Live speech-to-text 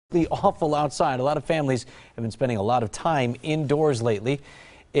Awful outside. A lot of families have been spending a lot of time indoors lately.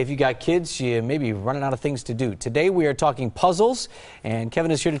 If you got kids, you may be running out of things to do. Today we are talking puzzles, and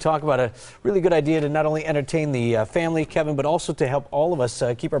Kevin is here to talk about a really good idea to not only entertain the family, Kevin, but also to help all of us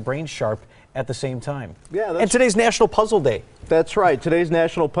keep our brains sharp at the same time. Yeah, and today's National Puzzle Day. That's right. Today's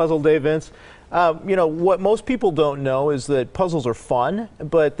National Puzzle Day, Vince. You know, what most people don't know is that puzzles are fun,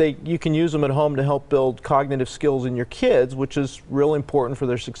 but you can use them at home to help build cognitive skills in your kids, which is really important for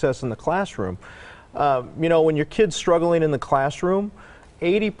their success in the classroom. You know, when your kid's struggling in the classroom,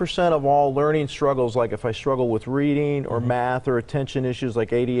 80% of all learning struggles, like if I struggle with reading or math or attention issues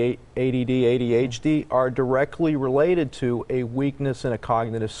like ADD, ADHD, are directly related to a weakness in a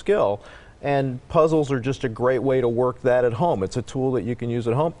cognitive skill. And puzzles are just a great way to work that at home. It's a tool that you can use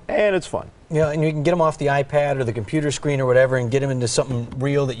at home, and it's fun. Yeah, and you can get them off the iPad or the computer screen or whatever and get them into something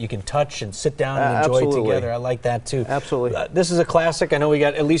real that you can touch and sit down and enjoy together. I like that too. Absolutely. This is a classic. I know we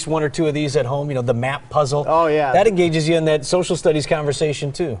got at least one or two of these at home, you know, the map puzzle. Oh, yeah. That engages you in that social studies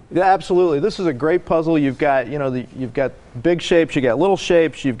conversation too. Yeah, absolutely. This is a great puzzle. You've got, you know, you've got big shapes, you've got little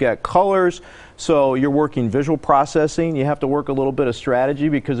shapes, you've got colors. So you're working visual processing. You have to work a little bit of strategy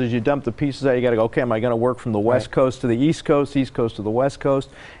because as you dump the pieces out, you got to go, okay, am I going to work from the west coast to the east coast to the west coast?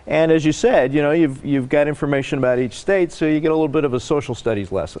 And as you said, you know, you've got information about each state, so you get a little bit of a social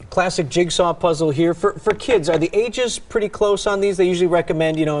studies lesson. Classic jigsaw puzzle here. For kids, are the ages pretty close on these? They usually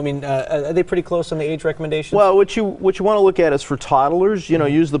recommend, you know, I mean, are they pretty close on the age recommendations? Well, what you want to look at is for toddlers, you know,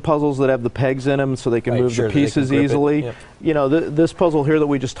 use the puzzles that have the pegs in them so they can move the pieces easily. Yep. You know, this puzzle here that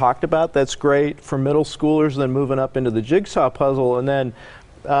we just talked about, that's great for middle schoolers, then moving up into the jigsaw puzzle, and then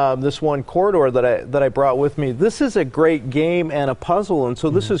this one corridor that I brought with me. This is a great game and a puzzle, and so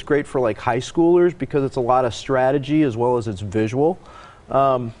this is great for like high schoolers because it's a lot of strategy as well as it's visual.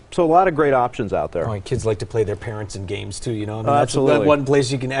 So a lot of great options out there. Oh, and kids like to play their parents in games too, you know. I mean, absolutely. That's one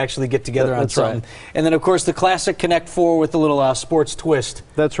place you can actually get together on something. Right. And then of course the classic Connect 4 with the little sports twist.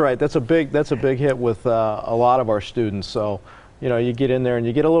 That's right. That's a big hit with a lot of our students. So, you know, you get in there and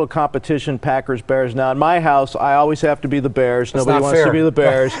you get a little competition, Packers, Bears. Now, in my house, I always have to be the Bears. That's Nobody wants to be the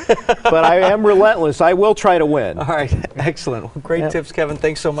Bears. But I am relentless. I will try to win. All right. Excellent. Well, great tips, Kevin.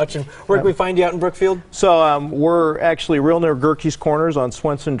 Thanks so much. And where can we find you out in Brookfield? So we're actually real near Gerke's Corners on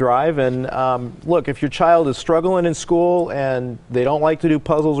Swenson Drive. And look, if your child is struggling in school and they don't like to do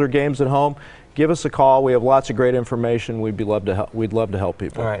puzzles or games at home, give us a call. We have lots of great information. We'd love to help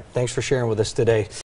people. All right. Thanks for sharing with us today.